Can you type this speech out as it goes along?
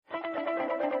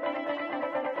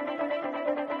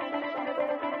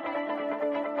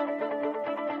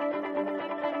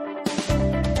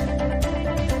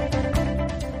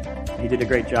You did a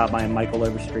great job. I am Michael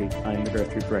Overstreet. I am the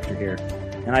growth group director here.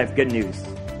 And I have good news.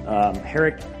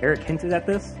 Eric hinted at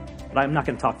this, but I'm not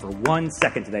going to talk for 1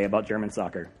 second today about German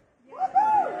soccer.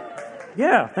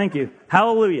 Yeah, thank you.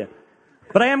 Hallelujah.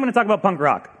 But I am going to talk about punk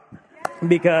rock.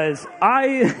 Because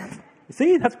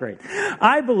see, that's great.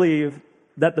 I believe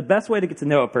that the best way to get to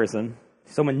know a person,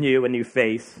 someone new, a new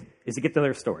face, is to get to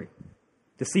their story,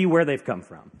 to see where they've come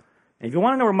from. And if you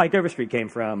want to know where Mike Overstreet came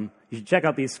from, you should check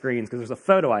out these screens because there's a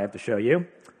photo I have to show you.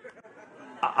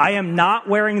 I am not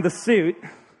wearing the suit.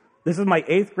 This is my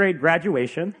 8th grade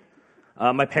graduation.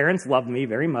 My parents loved me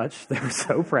very much. They were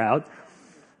so proud.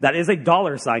 That is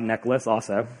a $sign necklace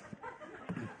also.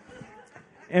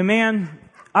 And man,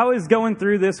 I was going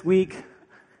through this week,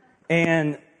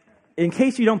 and in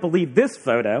case you don't believe this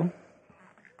photo,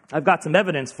 I've got some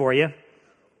evidence for you.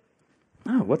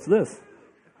 Oh, what's this?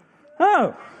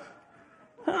 Oh,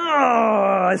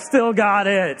 I still got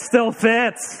it. It still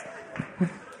fits.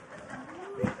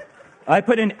 I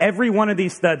put in every one of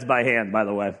these studs by hand, by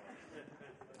the way.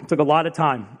 It took a lot of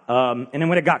time. And then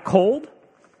when it got cold,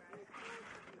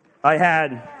 I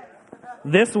had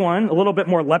this one, a little bit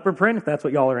more leopard print, if that's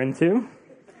what y'all are into.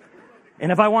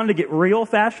 And if I wanted to get real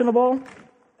fashionable,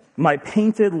 my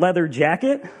painted leather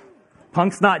jacket,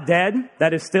 punk's not dead.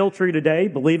 That is still true today,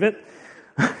 believe it.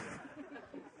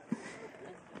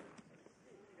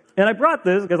 And I brought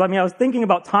this because, I was thinking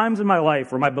about times in my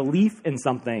life where my belief in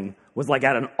something was like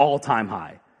at an all-time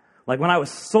high. Like when I was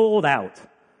sold out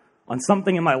on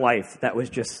something in my life that was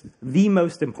just the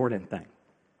most important thing.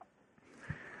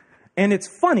 And it's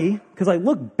funny because I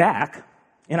look back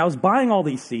and I was buying all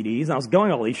these CDs and I was going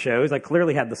to all these shows. I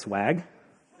clearly had the swag.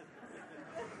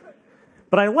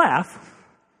 But I laugh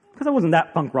because I wasn't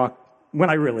that punk rock when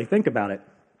I really think about it.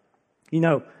 You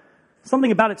know,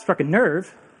 something about it struck a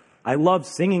nerve. I love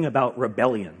singing about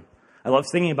rebellion. I love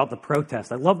singing about the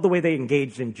protest. I love the way they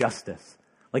engaged in justice.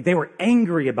 Like they were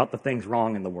angry about the things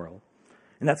wrong in the world.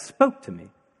 And that spoke to me.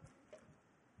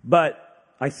 But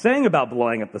I sang about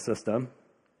blowing up the system,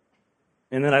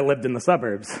 and then I lived in the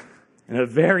suburbs in a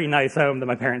very nice home that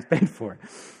my parents paid for.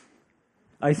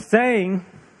 I sang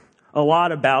a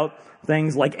lot about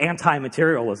things like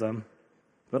anti-materialism,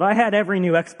 but I had every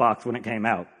new Xbox when it came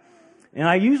out. And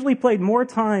I usually played more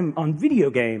time on video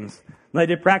games than I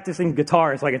did practicing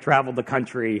guitar so I could travel the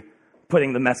country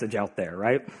putting the message out there,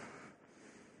 right?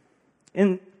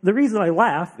 And the reason I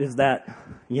laugh is that,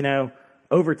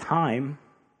 over time,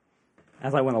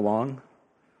 as I went along,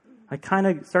 I kind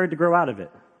of started to grow out of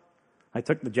it. I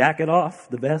took the jacket off,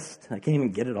 the vest. I can't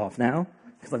even get it off now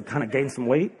because I've kind of gained some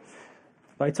weight.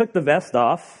 But I took the vest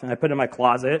off and I put it in my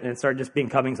closet, and it started just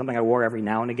becoming something I wore every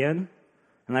now and again.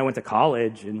 And I went to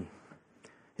college, and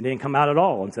it didn't come out at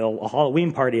all until a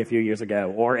Halloween party a few years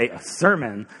ago, or a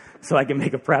sermon, so I can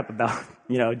make a prep about,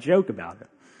 a joke about it.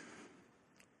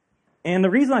 And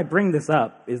the reason I bring this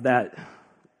up is that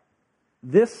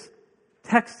this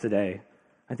text today,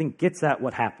 I think, gets at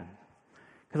what happened.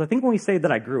 Because I think when we say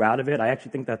that I grew out of it, I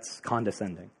actually think that's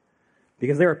condescending.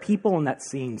 Because there are people in that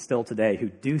scene still today who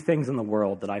do things in the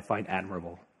world that I find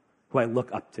admirable, who I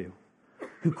look up to,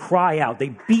 who cry out.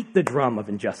 They beat the drum of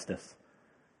injustice,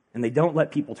 and they don't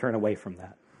let people turn away from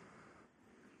that.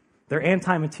 They're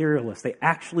anti-materialists. They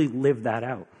actually live that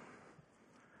out.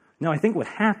 Now, I think what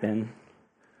happened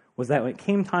was that when it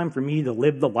came time for me to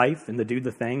live the life and to do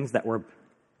the things that were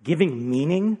giving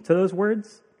meaning to those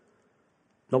words,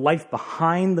 the life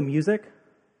behind the music,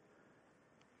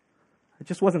 it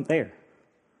just wasn't there.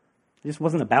 It just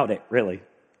wasn't about it, really.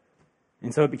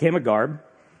 And so it became a garb,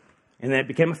 and then it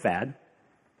became a fad,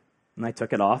 and I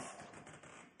took it off,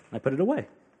 and I put it away,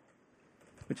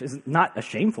 which is not a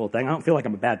shameful thing. I don't feel like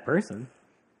I'm a bad person.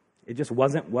 It just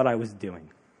wasn't what I was doing.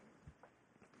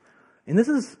 And this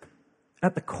is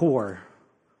at the core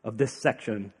of this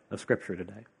section of Scripture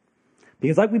today.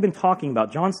 Because like we've been talking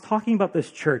about, John's talking about this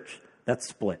church that's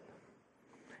split.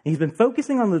 And he's been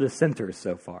focusing on the dissenters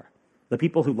so far, the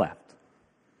people who left.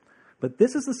 But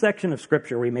this is the section of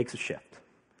Scripture where he makes a shift.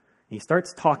 And he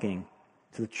starts talking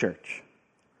to the church,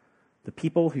 the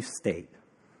people who stayed.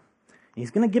 And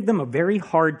he's going to give them a very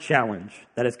hard challenge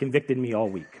that has convicted me all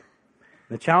week.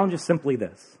 And the challenge is simply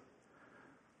this.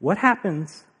 What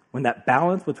happens when that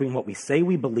balance between what we say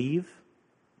we believe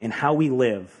and how we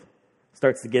live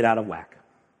starts to get out of whack?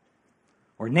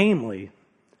 Or namely,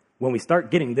 when we start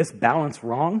getting this balance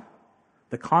wrong,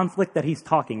 the conflict that he's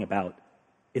talking about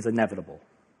is inevitable.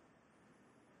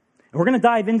 And we're going to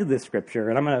dive into this scripture,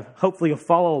 and I'm going to hopefully you'll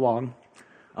follow along.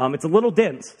 It's a little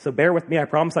dense, so bear with me. I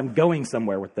promise I'm going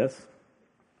somewhere with this.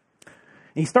 And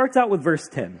he starts out with verse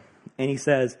 10, and he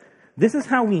says, "This is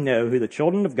how we know who the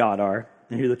children of God are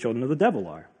and who the children of the devil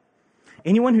are.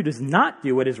 Anyone who does not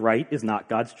do what is right is not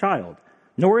God's child,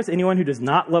 nor is anyone who does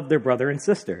not love their brother and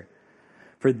sister.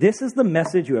 For this is the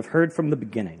message you have heard from the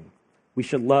beginning. We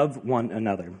should love one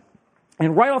another.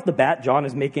 And right off the bat, John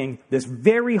is making this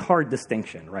very hard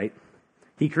distinction, right?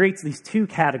 He creates these two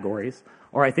categories,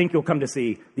 or I think you'll come to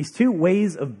see these two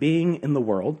ways of being in the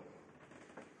world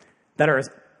that are as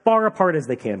far apart as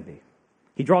they can be.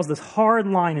 He draws this hard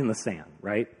line in the sand,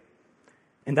 right?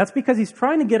 And that's because he's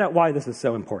trying to get at why this is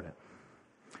so important.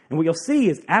 And what you'll see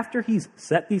is after he's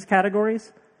set these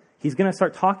categories, he's going to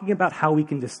start talking about how we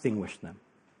can distinguish them.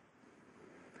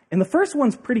 And the first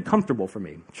one's pretty comfortable for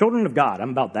me. Children of God, I'm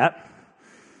about that.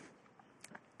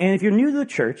 And if you're new to the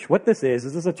church, what this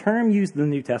is a term used in the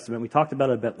New Testament. We talked about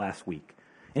it a bit last week.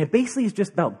 And it basically is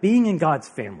just about being in God's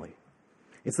family.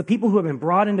 It's the people who have been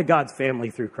brought into God's family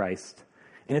through Christ.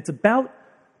 And it's about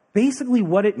basically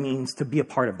what it means to be a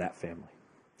part of that family.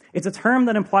 It's a term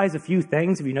that implies a few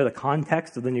things if you know the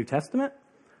context of the New Testament.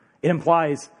 It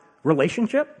implies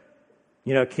relationship.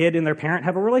 You know, a kid and their parent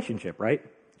have a relationship, right?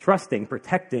 Trusting,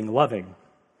 protecting, loving.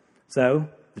 So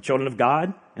the children of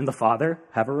God and the Father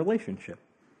have a relationship.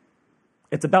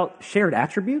 It's about shared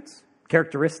attributes,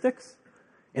 characteristics.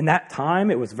 In that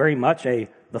time, it was very much the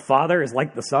father is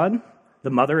like the son, the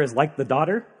mother is like the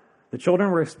daughter. The children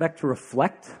were expected to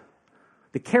reflect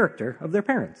the character of their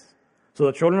parents. So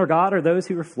the children of God are those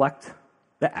who reflect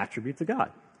the attributes of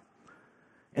God.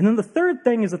 And then the third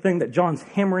thing is the thing that John's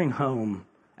hammering home,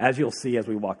 as you'll see as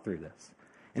we walk through this.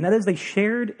 And that is they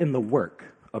shared in the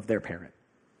work of their parent.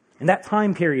 In that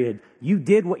time period, you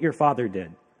did what your father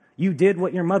did. You did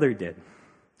what your mother did.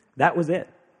 That was it.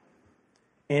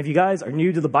 And if you guys are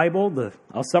new to the Bible,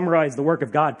 I'll summarize the work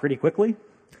of God pretty quickly.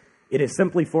 It is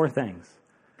simply four things.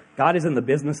 God is in the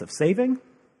business of saving,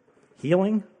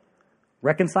 healing,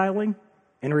 reconciling,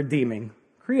 and redeeming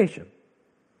creation.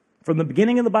 From the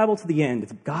beginning of the Bible to the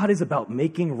end, God is about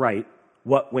making right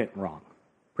what went wrong.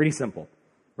 Pretty simple,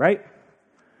 right?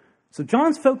 So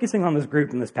John's focusing on this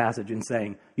group in this passage and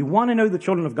saying, you want to know who the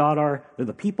children of God are? They're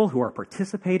the people who are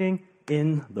participating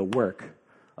in the work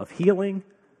of healing,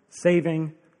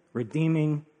 saving,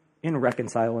 redeeming, and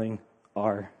reconciling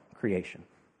our creation.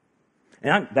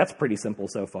 And that's pretty simple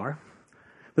so far.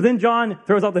 But then John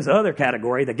throws out this other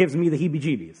category that gives me the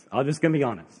heebie-jeebies. I'm just going to be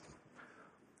honest.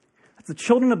 That's the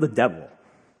children of the devil.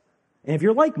 And if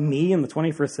you're like me in the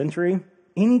 21st century,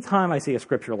 anytime I see a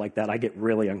scripture like that, I get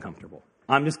really uncomfortable.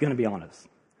 I'm just going to be honest.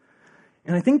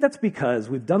 And I think that's because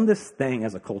we've done this thing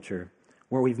as a culture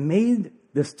where we've made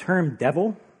this term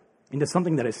devil into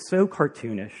something that is so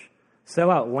cartoonish,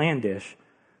 so outlandish,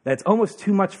 that it's almost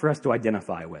too much for us to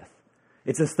identify with.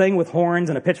 It's this thing with horns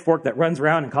and a pitchfork that runs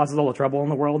around and causes all the trouble in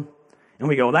the world. And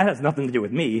we go, well, that has nothing to do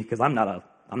with me because I'm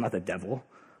not the devil.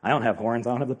 I don't have horns. I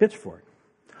don't have the pitchfork.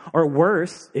 Or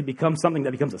worse, it becomes something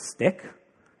that becomes a stick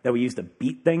that we use to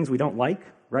beat things we don't like,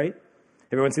 right?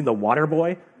 Everyone seen The Water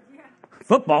Boy? Yeah.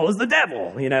 Football is the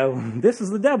devil, This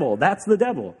is the devil. That's the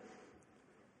devil.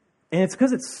 And it's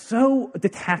because it's so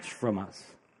detached from us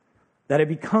that it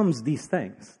becomes these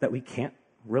things that we can't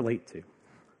relate to.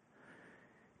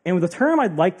 And the term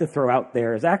I'd like to throw out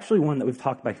there is actually one that we've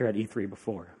talked about here at E3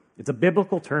 before. It's a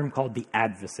biblical term called the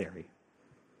adversary.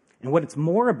 And what it's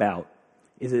more about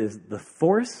is the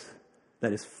force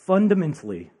that is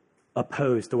fundamentally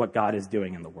opposed to what God is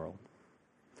doing in the world.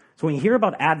 So when you hear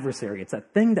about adversary, it's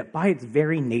that thing that by its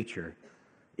very nature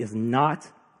is not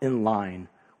in line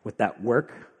with that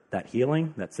work, that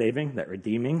healing, that saving, that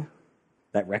redeeming,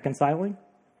 that reconciling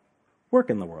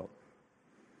work in the world.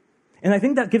 And I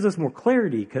think that gives us more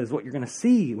clarity because what you're going to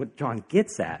see, what John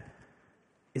gets at,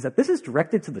 is that this is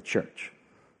directed to the church.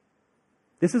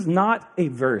 This is not a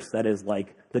verse that is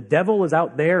like, the devil is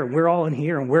out there and we're all in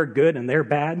here and we're good and they're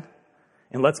bad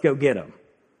and let's go get them.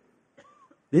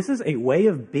 This is a way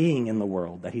of being in the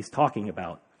world that he's talking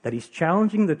about, that he's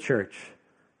challenging the church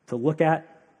to look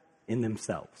at in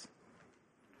themselves.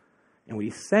 And what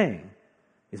he's saying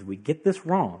is if we get this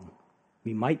wrong,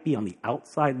 we might be on the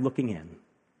outside looking in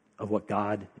of what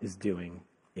God is doing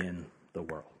in the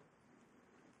world.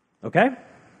 Okay?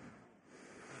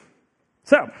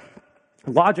 So,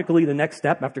 logically, the next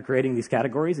step after creating these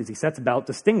categories is he sets about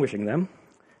distinguishing them.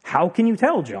 How can you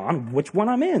tell, John, which one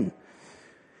I'm in?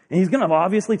 And he's going to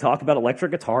obviously talk about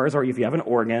electric guitars, or if you have an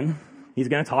organ. He's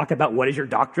going to talk about what is your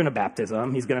doctrine of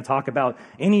baptism. He's going to talk about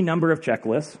any number of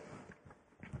checklists.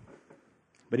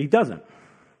 But he doesn't.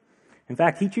 In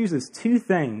fact, he chooses two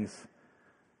things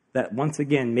that, once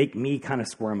again, make me kind of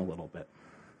squirm a little bit.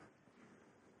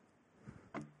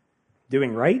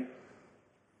 Doing right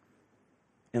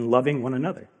and loving one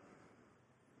another.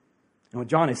 And what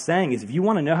John is saying is if you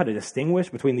want to know how to distinguish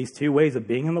between these two ways of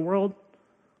being in the world,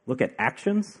 look at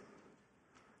actions,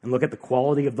 and look at the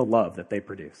quality of the love that they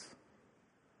produce.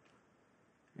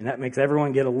 And that makes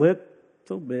everyone get a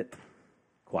little bit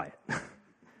quiet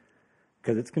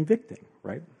because it's convicting,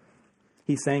 right?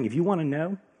 He's saying, if you want to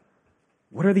know,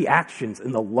 what are the actions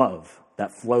and the love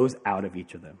that flows out of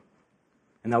each of them?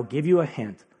 And they'll give you a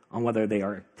hint on whether they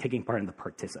are taking part in the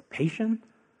participation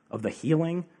of the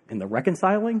healing and the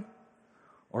reconciling,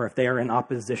 or if they are in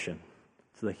opposition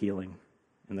to the healing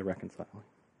and the reconciling.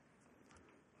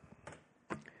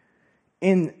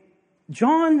 And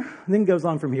John then goes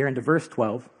on from here into verse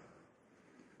 12,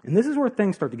 and this is where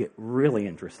things start to get really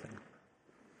interesting.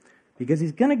 Because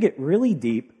he's going to get really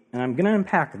deep, and I'm going to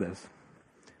unpack this.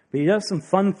 But he does some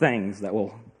fun things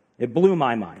it blew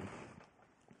my mind.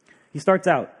 He starts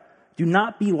out, do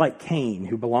not be like Cain,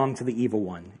 who belonged to the evil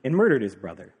one, and murdered his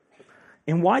brother.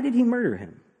 And why did he murder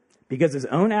him? Because his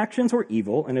own actions were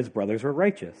evil, and his brothers were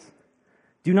righteous.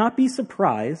 Do not be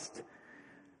surprised,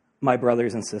 my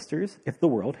brothers and sisters, if the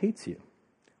world hates you.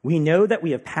 We know that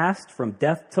we have passed from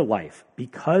death to life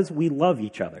because we love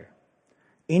each other.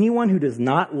 Anyone who does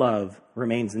not love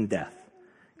remains in death.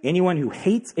 Anyone who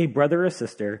hates a brother or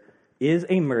sister is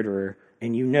a murderer,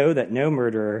 and you know that no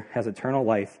murderer has eternal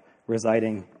life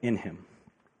residing in him.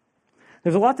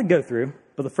 There's a lot to go through,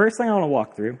 but the first thing I want to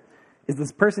walk through is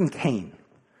this person, Cain.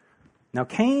 Now,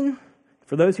 Cain,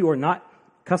 for those who are not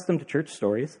accustomed to church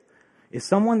stories, is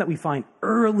someone that we find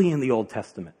early in the Old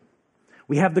Testament.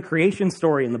 We have the creation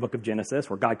story in the book of Genesis,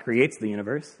 where God creates the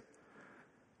universe.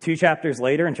 2 chapters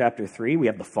later, in chapter 3, we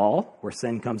have the fall, where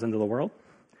sin comes into the world.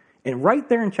 And right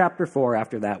there in chapter 4,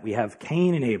 after that, we have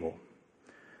Cain and Abel.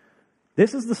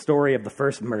 This is the story of the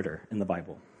first murder in the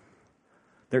Bible.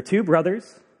 They're two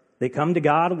brothers. They come to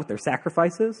God with their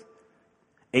sacrifices.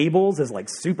 Abel's is like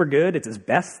super good. It's his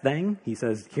best thing. He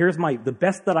says, here's the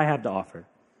best that I have to offer.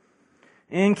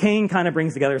 And Cain kind of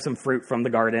brings together some fruit from the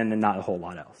garden and not a whole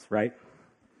lot else, right?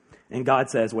 And God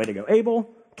says, way to go, Abel.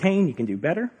 Cain, you can do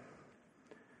better.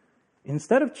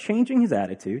 Instead of changing his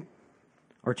attitude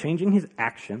or changing his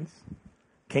actions,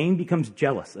 Cain becomes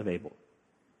jealous of Abel.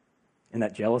 And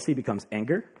that jealousy becomes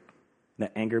anger. And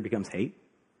that anger becomes hate.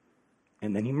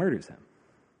 And then he murders him.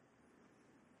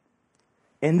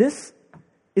 And this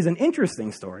is an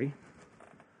interesting story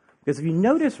because if you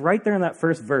notice right there in that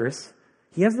first verse,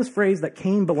 he has this phrase that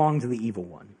Cain belonged to the evil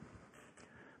one.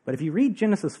 But if you read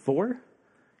Genesis 4, it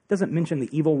doesn't mention the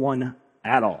evil one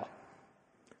at all.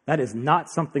 That is not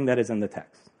something that is in the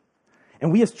text.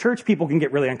 And we as church people can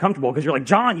get really uncomfortable because you're like,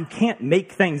 John, you can't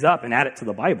make things up and add it to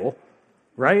the Bible,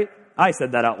 right? I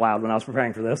said that out loud when I was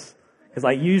preparing for this because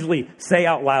I usually say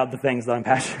out loud the things that I'm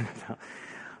passionate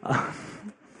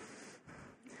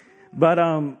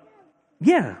about.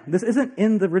 Yeah, this isn't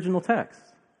in the original text.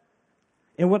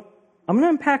 And what I'm going to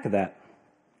unpack that,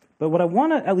 but what I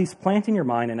want to at least plant in your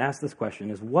mind and ask this question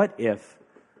is, what if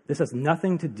this has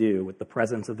nothing to do with the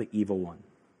presence of the evil one?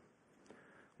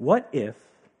 What if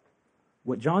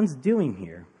what John's doing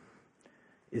here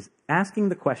is asking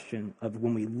the question of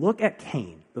when we look at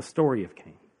Cain, the story of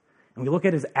Cain, and we look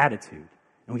at his attitude,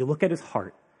 and we look at his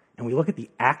heart, and we look at the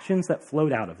actions that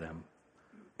flowed out of them,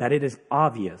 that it is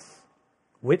obvious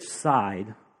which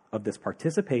side of this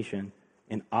participation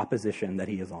and opposition that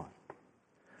he is on.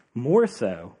 More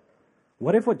so,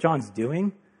 what if what John's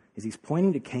doing is he's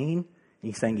pointing to Cain and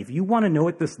he's saying, if you want to know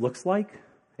what this looks like,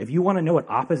 if you want to know what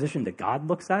opposition to God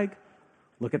looks like,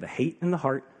 look at the hate in the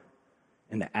heart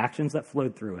and the actions that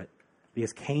flowed through it,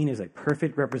 because Cain is a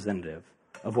perfect representative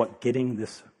of what getting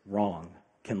this wrong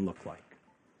can look like.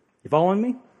 You following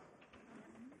me?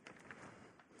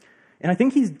 And I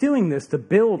think he's doing this to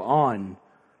build on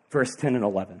verse 10 and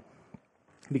 11.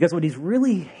 Because what he's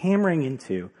really hammering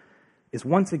into is,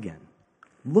 once again,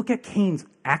 look at Cain's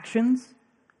actions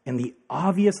and the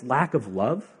obvious lack of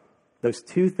love. Those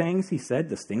two things he said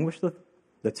distinguish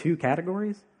the two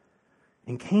categories.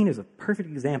 And Cain is a perfect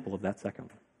example of that second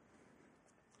one.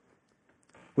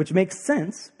 Which makes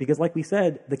sense because, like we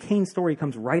said, the Cain story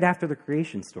comes right after the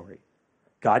creation story.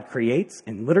 God creates,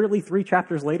 and literally 3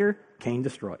 chapters later, Cain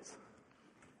destroys.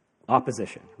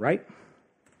 Opposition, right?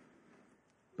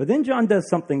 But then John does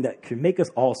something that could make us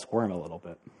all squirm a little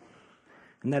bit.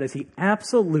 And that is, he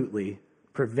absolutely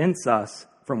prevents us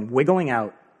from wiggling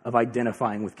out of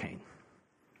identifying with Cain.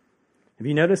 If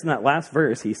you notice in that last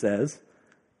verse, he says,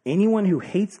 anyone who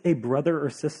hates a brother or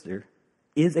sister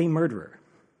is a murderer,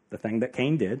 the thing that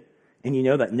Cain did. And you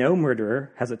know that no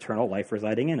murderer has eternal life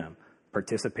residing in him,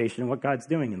 participation in what God's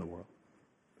doing in the world.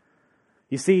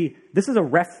 You see, this is a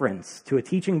reference to a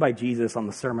teaching by Jesus on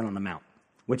the Sermon on the Mount,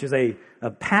 which is a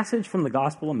passage from the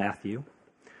Gospel of Matthew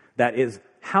that is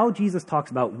how Jesus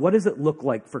talks about what does it look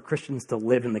like for Christians to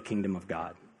live in the kingdom of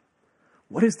God.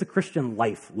 What does the Christian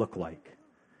life look like?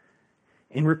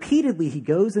 And repeatedly, he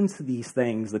goes into these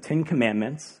things, the Ten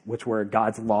Commandments, which were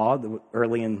God's law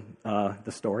early in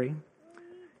the story.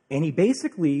 And he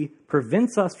basically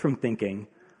prevents us from thinking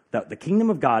that the kingdom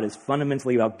of God is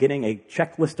fundamentally about getting a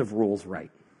checklist of rules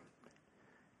right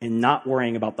and not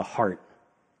worrying about the heart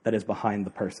that is behind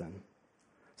the person.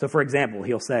 So, for example,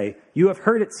 he'll say, you have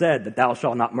heard it said that thou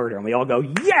shalt not murder. And we all go,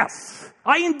 yes,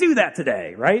 I didn't do that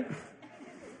today, right?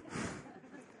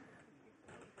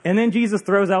 And then Jesus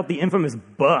throws out the infamous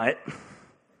but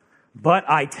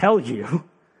I tell you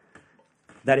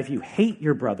that if you hate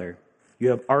your brother, you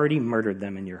have already murdered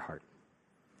them in your heart.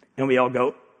 And we all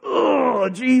go, oh,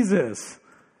 Jesus.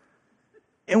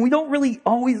 And we don't really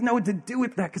always know what to do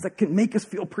with that because that can make us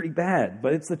feel pretty bad.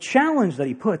 But it's the challenge that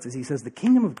he puts is he says the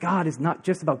kingdom of God is not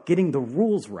just about getting the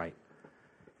rules right.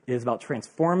 It is about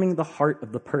transforming the heart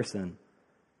of the person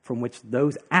from which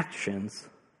those actions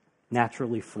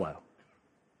naturally flow.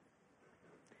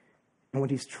 And what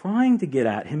he's trying to get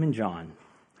at, him and John,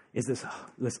 is this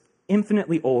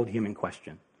infinitely old human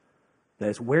question. That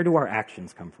is, where do our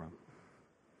actions come from?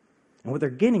 And what they're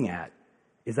getting at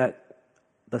is that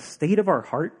the state of our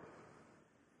heart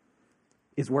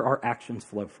is where our actions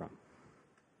flow from.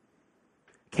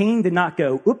 Cain did not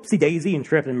go, oopsie daisy, and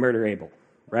trip and murder Abel,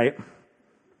 right?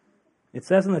 It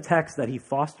says in the text that he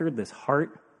fostered this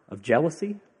heart of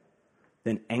jealousy,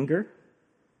 then anger,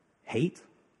 hate,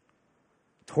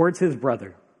 towards his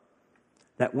brother,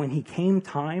 that when he came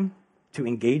time to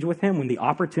engage with him, when the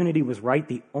opportunity was right,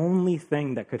 the only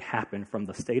thing that could happen from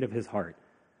the state of his heart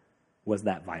was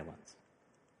that violence.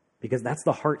 Because that's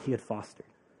the heart he had fostered.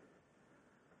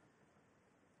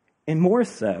 And more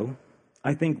so,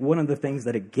 I think one of the things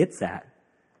that it gets at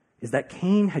is that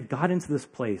Cain had got into this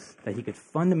place that he could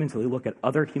fundamentally look at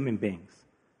other human beings,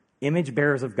 image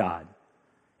bearers of God,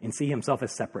 and see himself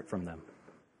as separate from them,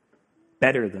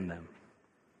 better than them.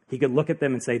 He could look at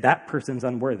them and say, that person's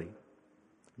unworthy.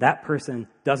 That person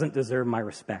doesn't deserve my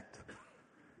respect.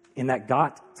 And that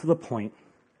got to the point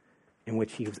in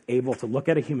which he was able to look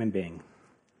at a human being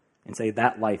and say,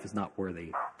 that life is not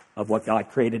worthy of what God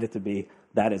created it to be.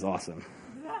 That is awesome.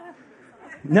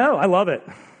 No, I love it.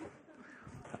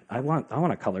 I want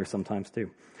to color sometimes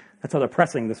too. That's how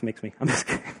depressing this makes me. I'm just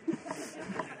kidding.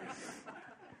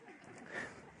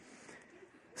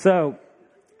 So,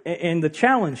 in the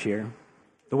challenge here,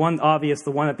 the one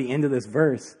at the end of this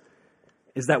verse,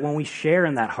 is that when we share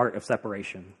in that heart of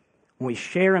separation, when we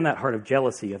share in that heart of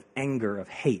jealousy, of anger, of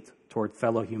hate toward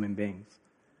fellow human beings,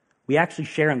 we actually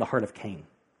share in the heart of Cain.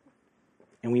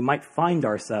 And we might find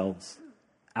ourselves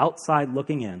outside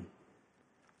looking in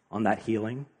on that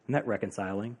healing, and that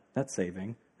reconciling, that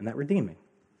saving, and that redeeming.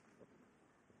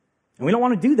 And we don't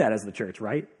want to do that as the church,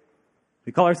 right?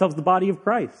 We call ourselves the body of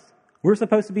Christ. We're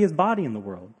supposed to be his body in the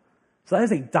world. So that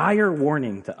is a dire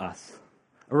warning to us,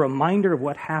 a reminder of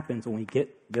what happens when we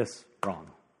get this wrong,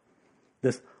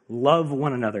 this love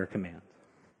one another command.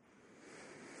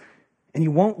 And he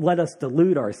won't let us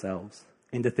delude ourselves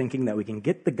into thinking that we can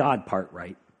get the God part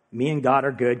right. Me and God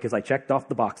are good because I checked off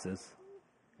the boxes,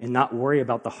 and not worry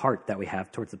about the heart that we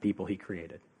have towards the people he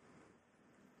created.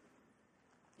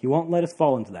 He won't let us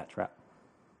fall into that trap.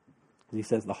 He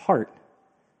says the heart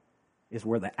is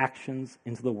where the actions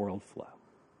into the world flow.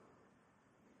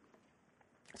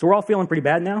 So we're all feeling pretty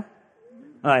bad now?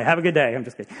 All right, have a good day. I'm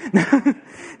just kidding.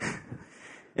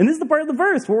 And this is the part of the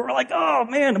verse where we're like, oh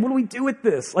man, what do we do with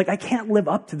this? Like, I can't live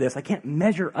up to this. I can't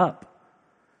measure up.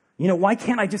 You know, why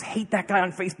can't I just hate that guy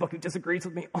on Facebook who disagrees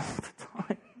with me all the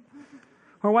time?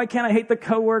 Or why can't I hate the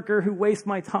coworker who wastes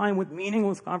my time with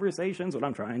meaningless conversations when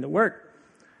I'm trying to work?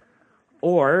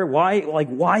 Or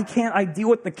why can't I deal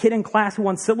with the kid in class who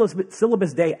on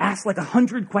syllabus day asks like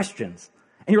 100 questions?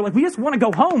 And you're like, we just want to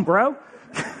go home, bro.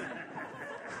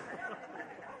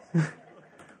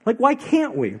 Like, why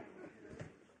can't we?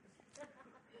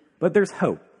 But there's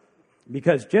hope.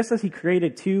 Because just as he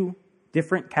created two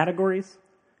different categories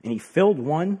and he filled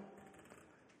one,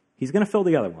 he's going to fill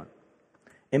the other one.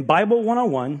 In Bible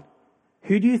 101,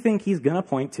 who do you think he's going to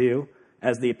point to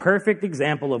as the perfect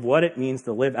example of what it means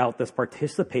to live out this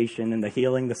participation in the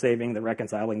healing, the saving, the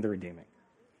reconciling, the redeeming?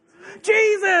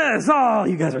 Jesus! Oh,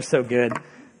 you guys are so good.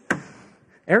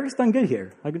 Eric's done good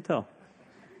here. I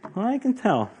can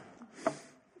tell.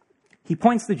 He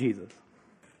points to Jesus.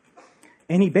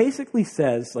 And he basically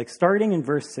says, like starting in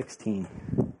verse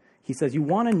 16, he says, you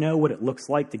want to know what it looks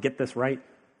like to get this right?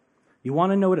 You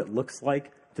want to know what it looks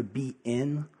like to be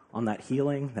in on that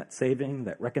healing, that saving,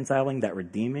 that reconciling, that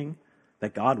redeeming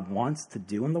that God wants to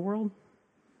do in the world?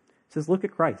 He says, look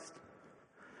at Christ.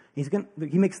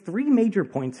 He makes three major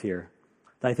points here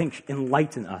that I think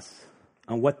enlighten us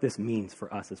on what this means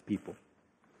for us as people.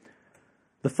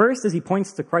 The first is he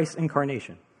points to Christ's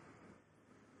incarnation.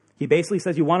 He basically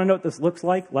says, you want to know what this looks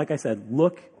like? Like I said,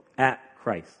 look at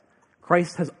Christ.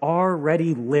 Christ has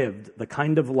already lived the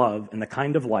kind of love and the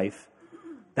kind of life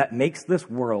that makes this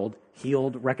world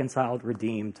healed, reconciled,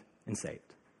 redeemed, and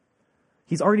saved.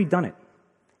 He's already done it.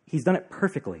 He's done it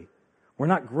perfectly. We're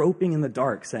not groping in the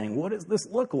dark saying, what does this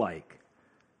look like?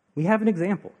 We have an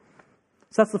example.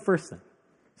 So that's the first thing.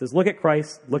 It says, look at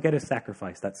Christ, look at his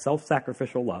sacrifice, that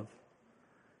self-sacrificial love.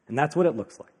 And that's what it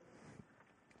looks like.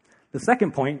 The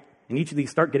second point, and each of these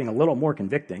start getting a little more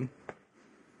convicting,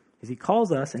 is he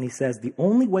calls us and he says the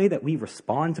only way that we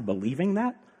respond to believing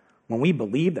that, when we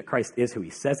believe that Christ is who he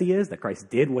says he is, that Christ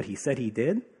did what he said he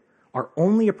did, our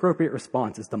only appropriate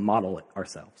response is to model it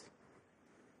ourselves.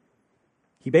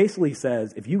 He basically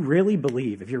says, if you really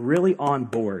believe, if you're really on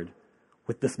board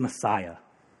with this Messiah,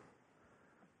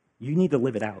 you need to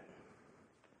live it out.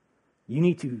 You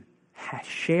need to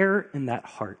share in that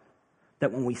heart,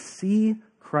 that when we see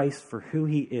Christ for who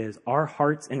he is, our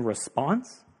hearts in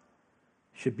response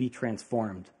should be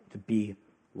transformed to be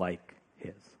like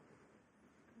his.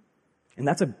 And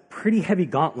that's a pretty heavy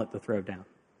gauntlet to throw down.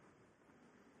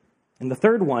 And the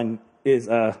third one is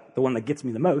the one that gets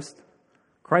me the most.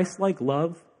 Christ-like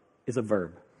love is a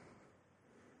verb.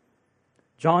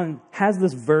 John has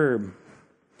this verb,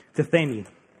 tithemi,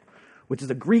 which is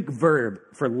a Greek verb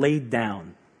for laid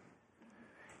down.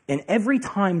 And every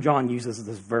time John uses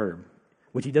this verb,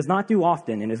 which he does not do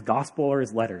often in his gospel or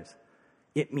his letters,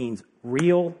 it means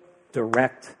real,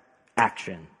 direct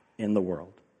action in the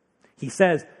world. He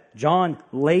says, Christ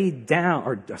laid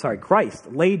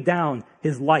down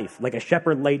his life like a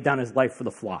shepherd laid down his life for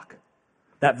the flock.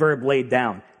 That verb laid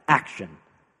down, action,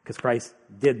 because Christ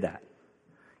did that.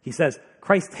 He says,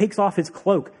 Christ takes off his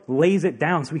cloak, lays it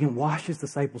down so he can wash his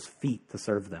disciples' feet to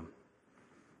serve them.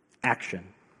 Action.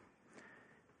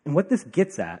 And what this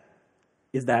gets at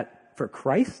is that for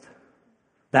Christ,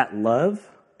 that love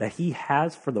that he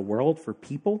has for the world, for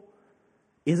people,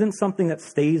 isn't something that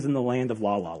stays in the land of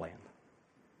la la land.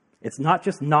 It's not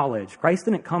just knowledge. Christ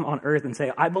didn't come on earth and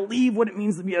say, I believe what it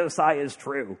means to be a Messiah is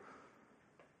true.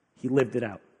 He lived it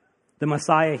out. The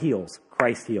Messiah heals.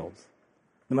 Christ heals.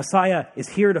 The Messiah is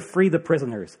here to free the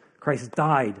prisoners. Christ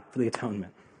died for the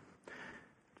atonement.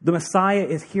 The Messiah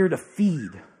is here to feed.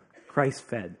 Christ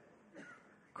fed.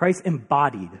 Christ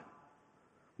embodied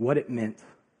what it meant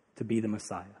to be the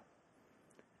Messiah.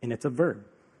 And it's a verb.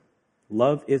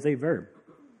 Love is a verb.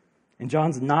 And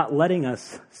John's not letting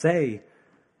us say,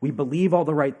 we believe all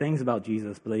the right things about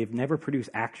Jesus, but they've never produced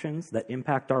actions that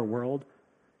impact our world.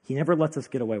 He never lets us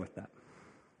get away with that.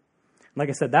 Like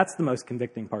I said, that's the most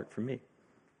convicting part for me.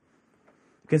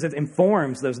 Because it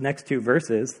informs those next two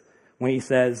verses when he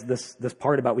says this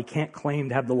part about we can't claim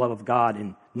to have the love of God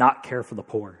and not care for the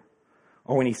poor.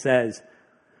 Or when he says,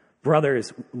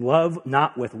 brothers, love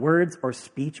not with words or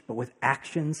speech, but with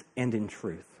actions and in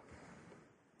truth.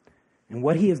 And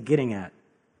what he is getting at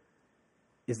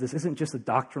is this isn't just a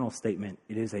doctrinal statement.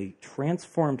 It is a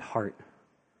transformed heart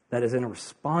that is in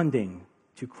responding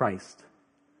to Christ.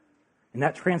 And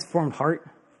that transformed heart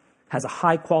has a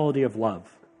high quality of love.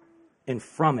 And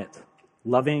from it,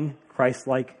 loving,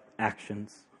 Christ-like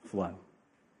actions flow.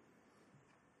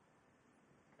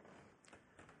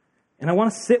 And I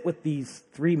want to sit with these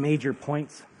three major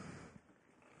points.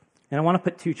 And I want to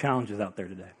put two challenges out there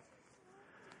today.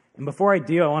 And before I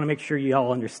do, I want to make sure you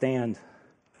all understand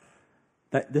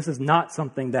that this is not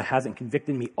something that hasn't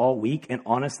convicted me all week and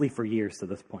honestly for years to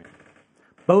this point.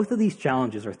 Both of these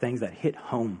challenges are things that hit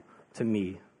home to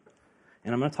me.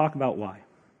 And I'm going to talk about why.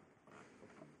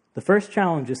 The first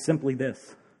challenge is simply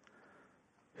this.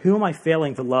 Who am I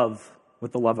failing to love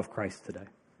with the love of Christ today?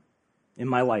 In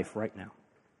my life right now?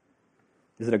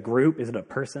 Is it a group? Is it a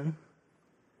person?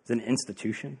 Is it an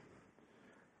institution?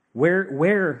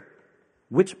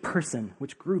 Which person,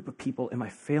 which group of people am I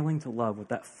failing to love with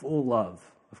that full love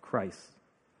of Christ?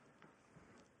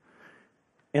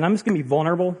 And I'm just going to be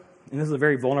vulnerable, and this is a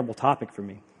very vulnerable topic for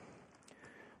me.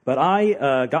 But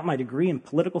I got my degree in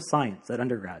political science at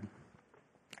undergrad.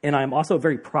 And I'm also a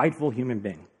very prideful human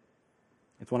being.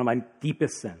 It's one of my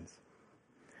deepest sins.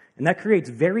 And that creates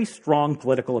very strong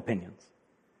political opinions,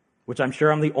 which I'm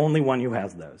sure I'm the only one who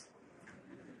has those.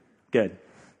 Good.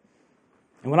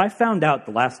 And what I found out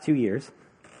the last 2 years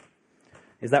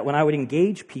is that when I would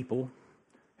engage people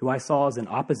who I saw as in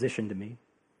opposition to me,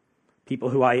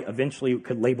 people who I eventually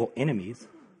could label enemies,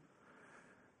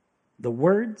 the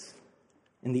words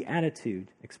and the attitude,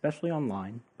 especially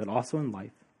online, but also in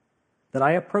life, that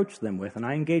I approached them with and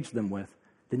I engaged them with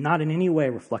did not in any way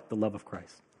reflect the love of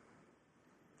Christ.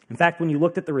 In fact, when you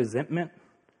looked at the resentment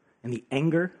and the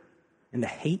anger and the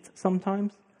hate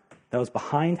sometimes that was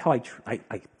behind how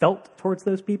I felt towards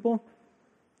those people,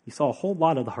 you saw a whole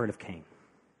lot of the heart of Cain.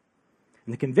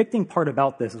 And the convicting part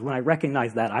about this is when I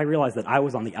recognized that, I realized that I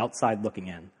was on the outside looking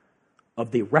in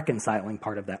of the reconciling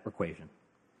part of that equation.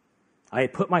 I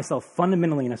had put myself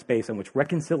fundamentally in a space in which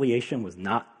reconciliation was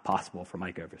not possible for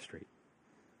Mike Overstreet.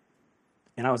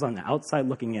 And I was on the outside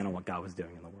looking in on what God was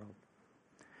doing in the world.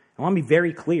 I want to be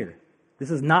very clear.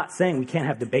 This is not saying we can't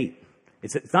have debate.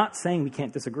 It's not saying we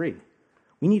can't disagree.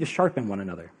 We need to sharpen one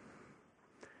another.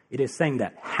 It is saying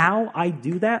that how I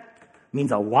do that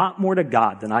means a lot more to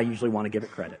God than I usually want to give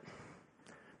it credit.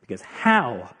 Because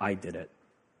how I did it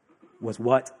was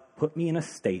what put me in a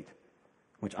state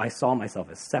in which I saw myself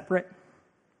as separate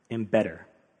and better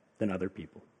than other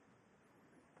people.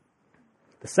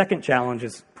 The second challenge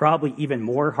is probably even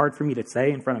more hard for me to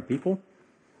say in front of people,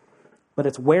 but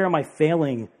it's where am I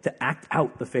failing to act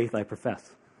out the faith I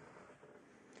profess?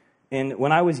 And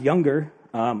when I was younger,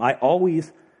 I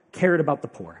always cared about the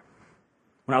poor.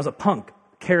 When I was a punk,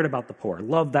 cared about the poor.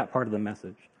 Loved that part of the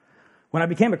message. When I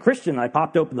became a Christian, I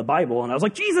popped open the Bible and I was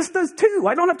like, Jesus does too.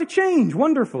 I don't have to change.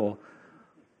 Wonderful.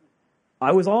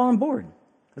 I was all on board.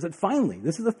 I said, finally,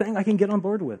 this is a thing I can get on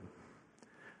board with.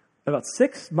 About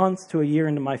 6 months to a year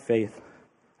into my faith,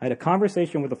 I had a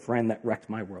conversation with a friend that wrecked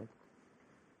my world.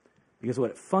 Because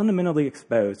what it fundamentally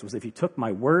exposed was if you took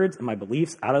my words and my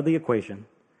beliefs out of the equation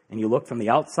and you looked from the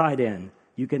outside in,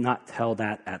 you could not tell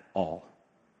that at all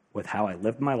with how I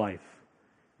lived my life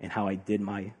and how I did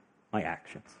my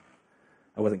actions.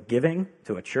 I wasn't giving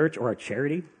to a church or a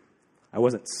charity. I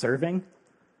wasn't serving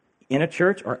in a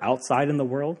church or outside in the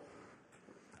world.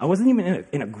 I wasn't even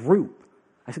in a group.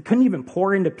 I couldn't even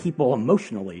pour into people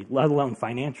emotionally, let alone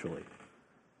financially.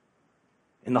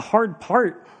 And the hard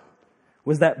part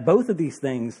was that both of these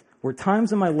things were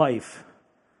times in my life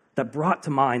that brought to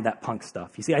mind that punk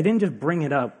stuff. You see, I didn't just bring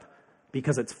it up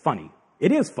because it's funny.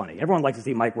 It is funny. Everyone likes to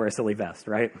see Mike wear a silly vest,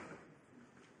 right?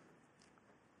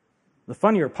 The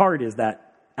funnier part is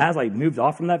that as I moved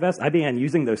off from that vest, I began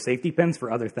using those safety pins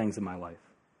for other things in my life.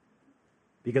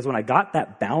 Because when I got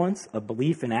that balance of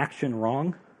belief and action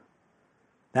wrong,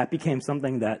 that became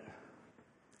something that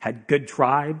had good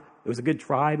tribe. It was a good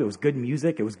tribe. It was good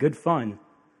music. It was good fun.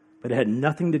 But it had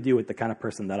nothing to do with the kind of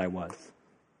person that I was.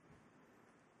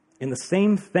 And the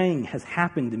same thing has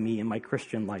happened to me in my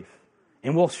Christian life.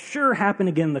 And will sure happen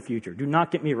again in the future. Do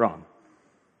not get me wrong.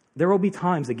 There will be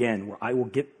times again where I will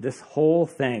get this whole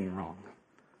thing wrong.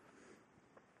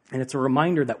 And it's a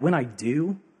reminder that when I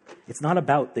do, it's not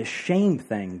about this shame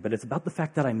thing, but it's about the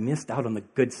fact that I missed out on the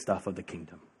good stuff of the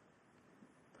kingdom.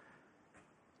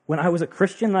 When I was a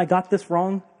Christian and I got this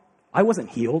wrong, I wasn't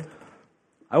healed.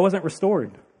 I wasn't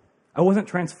restored. I wasn't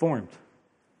transformed.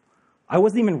 I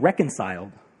wasn't even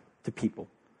reconciled to people.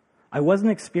 I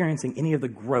wasn't experiencing any of the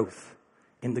growth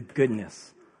and the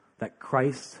goodness that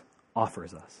Christ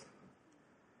offers us.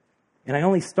 And I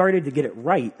only started to get it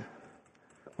right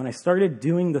when I started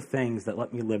doing the things that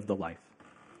let me live the life.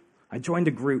 I joined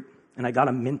a group and I got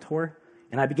a mentor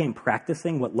and I began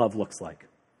practicing what love looks like,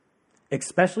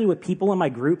 especially with people in my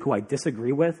group who I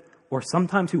disagree with or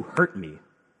sometimes who hurt me.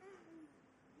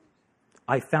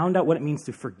 I found out what it means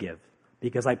to forgive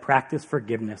because I practiced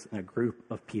forgiveness in a group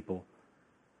of people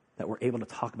that were able to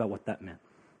talk about what that meant.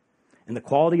 And the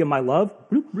quality of my love,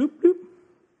 bloop, bloop, bloop,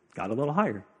 got a little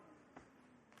higher.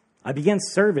 I began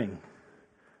serving.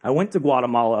 I went to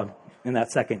Guatemala in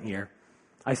that second year.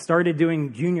 I started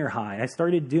doing junior high. I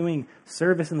started doing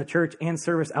service in the church and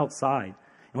service outside.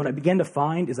 And what I began to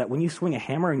find is that when you swing a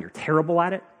hammer and you're terrible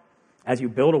at it, as you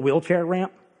build a wheelchair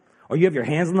ramp, or you have your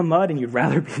hands in the mud and you'd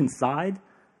rather be inside,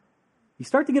 you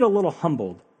start to get a little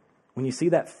humbled when you see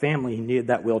that family who needed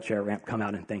that wheelchair ramp come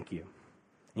out and thank you.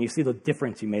 And you see the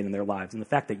difference you made in their lives and the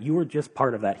fact that you were just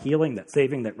part of that healing, that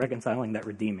saving, that reconciling, that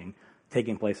redeeming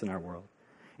taking place in our world.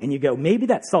 And you go, maybe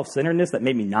that self-centeredness that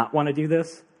made me not want to do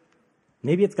this,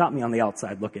 maybe it's got me on the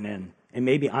outside looking in, and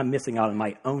maybe I'm missing out on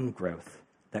my own growth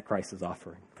that Christ is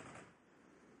offering.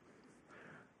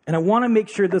 And I want to make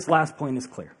sure this last point is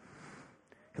clear,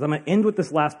 because I'm going to end with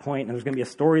this last point, and there's going to be a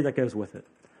story that goes with it.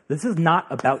 This is not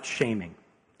about shaming.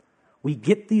 We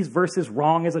get these verses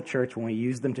wrong as a church when we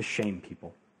use them to shame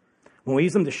people, when we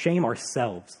use them to shame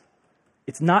ourselves.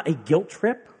 It's not a guilt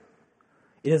trip.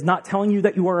 It is not telling you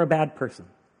that you are a bad person.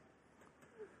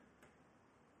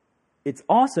 It's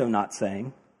also not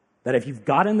saying that if you've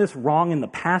gotten this wrong in the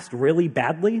past really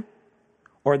badly,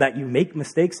 or that you make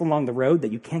mistakes along the road,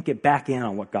 that you can't get back in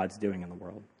on what God's doing in the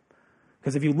world.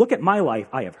 Because if you look at my life,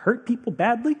 I have hurt people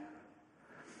badly.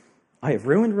 I have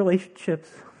ruined relationships,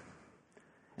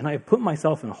 and I have put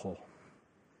myself in a hole.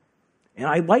 And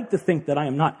I like to think that I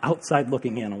am not outside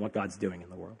looking in on what God's doing in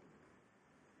the world.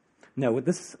 No, what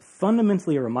this is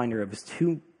fundamentally a reminder of is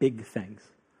two big things.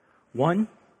 One,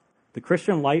 the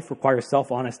Christian life requires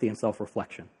self-honesty and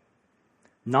self-reflection.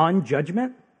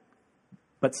 Non-judgment,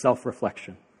 but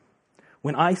self-reflection.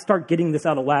 When I start getting this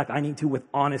out of whack, I need to, with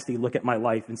honesty, look at my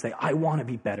life and say, I want to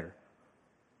be better.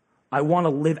 I want to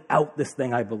live out this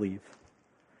thing I believe.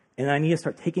 And I need to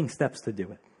start taking steps to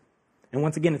do it. And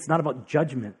once again, it's not about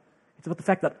judgment. It's about the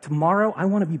fact that tomorrow I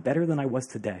want to be better than I was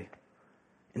today.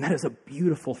 And that is a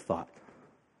beautiful thought.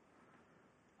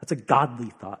 That's a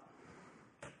godly thought.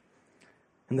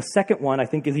 And the second one, I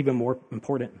think, is even more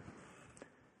important.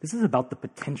 This is about the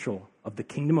potential of the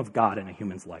kingdom of God in a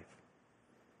human's life.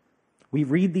 We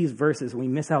read these verses and we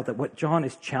miss out that what John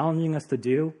is challenging us to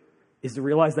do is to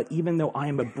realize that even though I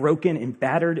am a broken and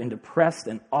battered and depressed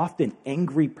and often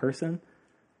angry person,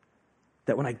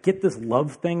 that when I get this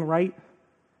love thing right,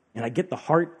 and I get the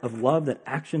heart of love that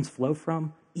actions flow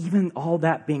from, even all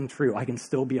that being true, I can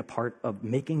still be a part of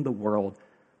making the world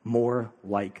more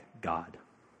like God.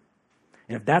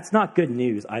 And if that's not good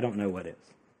news, I don't know what is.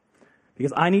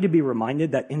 Because I need to be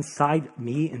reminded that inside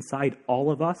me, inside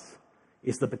all of us,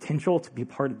 is the potential to be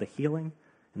part of the healing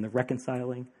and the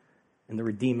reconciling and the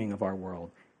redeeming of our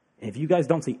world. And if you guys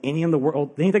don't see anything in the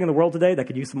world today that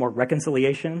could use some more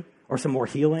reconciliation or some more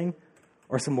healing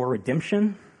or some more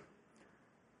redemption,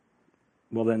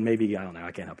 well, then maybe, I don't know,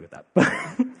 I can't help you with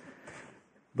that.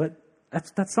 But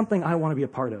that's something I want to be a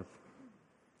part of.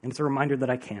 And it's a reminder that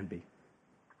I can be.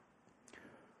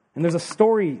 And there's a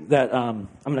story that I'm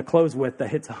going to close with that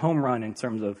hits a home run in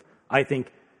terms of, I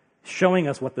think, showing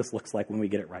us what this looks like when we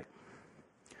get it right.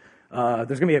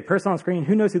 There's going to be a person on screen.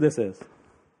 Who knows who this is?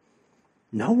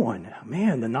 No one.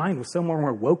 Man, the 9 was so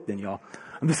more woke than y'all.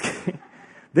 I'm just kidding.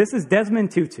 This is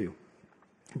Desmond Tutu.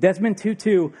 Desmond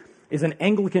Tutu is an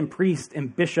Anglican priest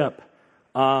and bishop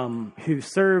who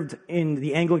served in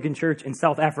the Anglican Church in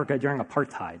South Africa during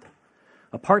apartheid.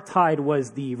 Apartheid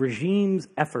was the regime's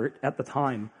effort at the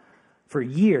time for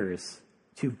years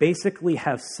to basically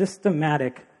have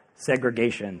systematic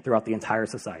segregation throughout the entire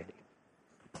society.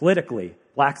 Politically,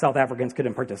 black South Africans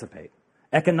couldn't participate.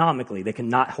 Economically, they could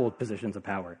not hold positions of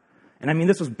power. And I mean,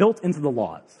 this was built into the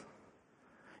laws.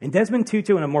 And Desmond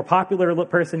Tutu, and a more popular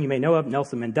person you may know of,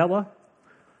 Nelson Mandela,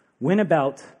 went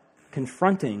about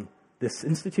confronting this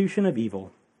institution of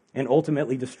evil and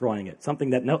ultimately destroying it,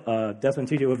 something that Desmond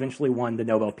Tutu eventually won the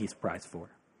Nobel Peace Prize for.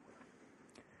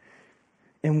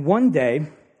 And one day,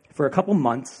 for a couple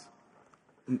months,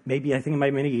 maybe I think it might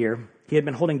have been a year, he had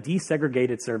been holding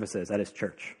desegregated services at his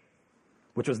church,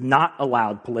 which was not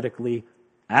allowed politically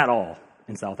at all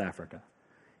in South Africa.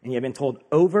 And he had been told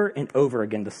over and over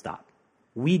again to stop.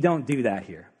 We don't do that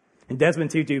here. And Desmond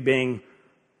Tutu, being,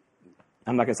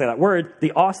 I'm not going to say that word,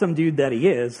 the awesome dude that he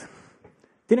is,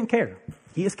 didn't care.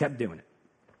 He just kept doing it.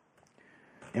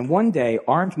 And one day,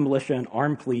 armed militia and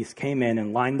armed police came in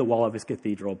and lined the wall of his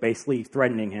cathedral, basically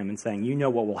threatening him and saying, you know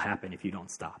what will happen if you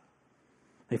don't stop.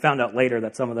 They found out later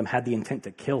that some of them had the intent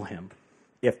to kill him,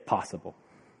 if possible.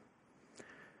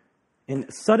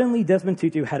 And suddenly, Desmond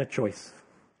Tutu had a choice.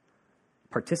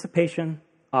 Participation,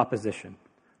 opposition.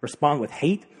 Respond with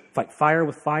hate, fight fire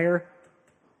with fire,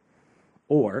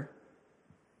 or,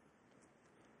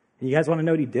 and you guys want to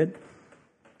know what he did?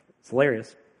 It's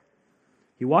hilarious.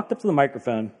 He walked up to the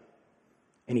microphone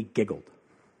and he giggled.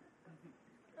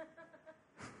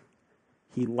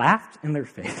 He laughed in their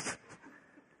face.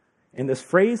 And this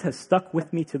phrase has stuck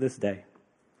with me to this day.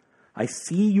 I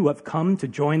see you have come to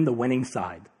join the winning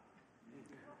side.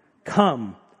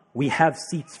 Come, we have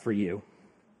seats for you.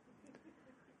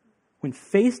 When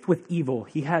faced with evil,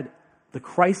 he had the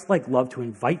Christ-like love to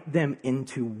invite them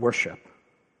into worship.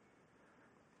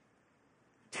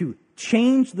 To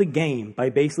change the game by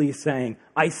basically saying,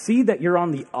 I see that you're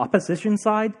on the opposition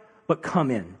side, but come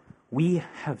in. We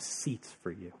have seats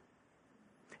for you.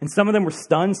 And some of them were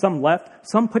stunned, some left,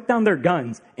 some put down their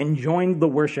guns and joined the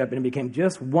worship, and it became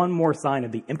just one more sign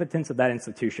of the impotence of that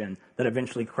institution that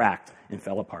eventually cracked and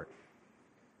fell apart.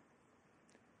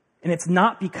 And it's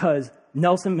not because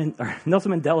Nelson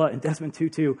Mandela and Desmond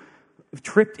Tutu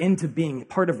tripped into being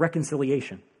part of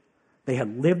reconciliation. They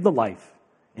had lived the life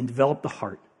and developed the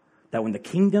heart that when the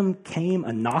kingdom came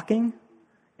a-knocking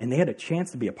and they had a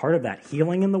chance to be a part of that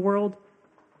healing in the world,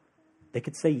 they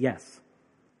could say yes.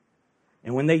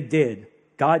 And when they did,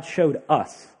 God showed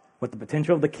us what the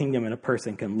potential of the kingdom in a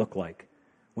person can look like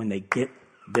when they get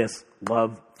this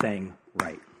love thing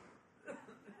right. And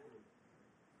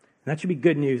that should be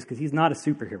good news because he's not a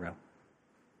superhero.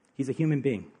 He's a human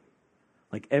being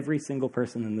like every single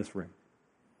person in this room.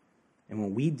 And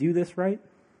when we do this right,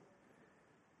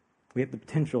 we have the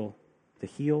potential to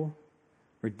heal,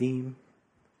 redeem,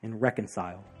 and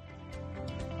reconcile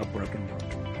a broken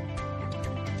world.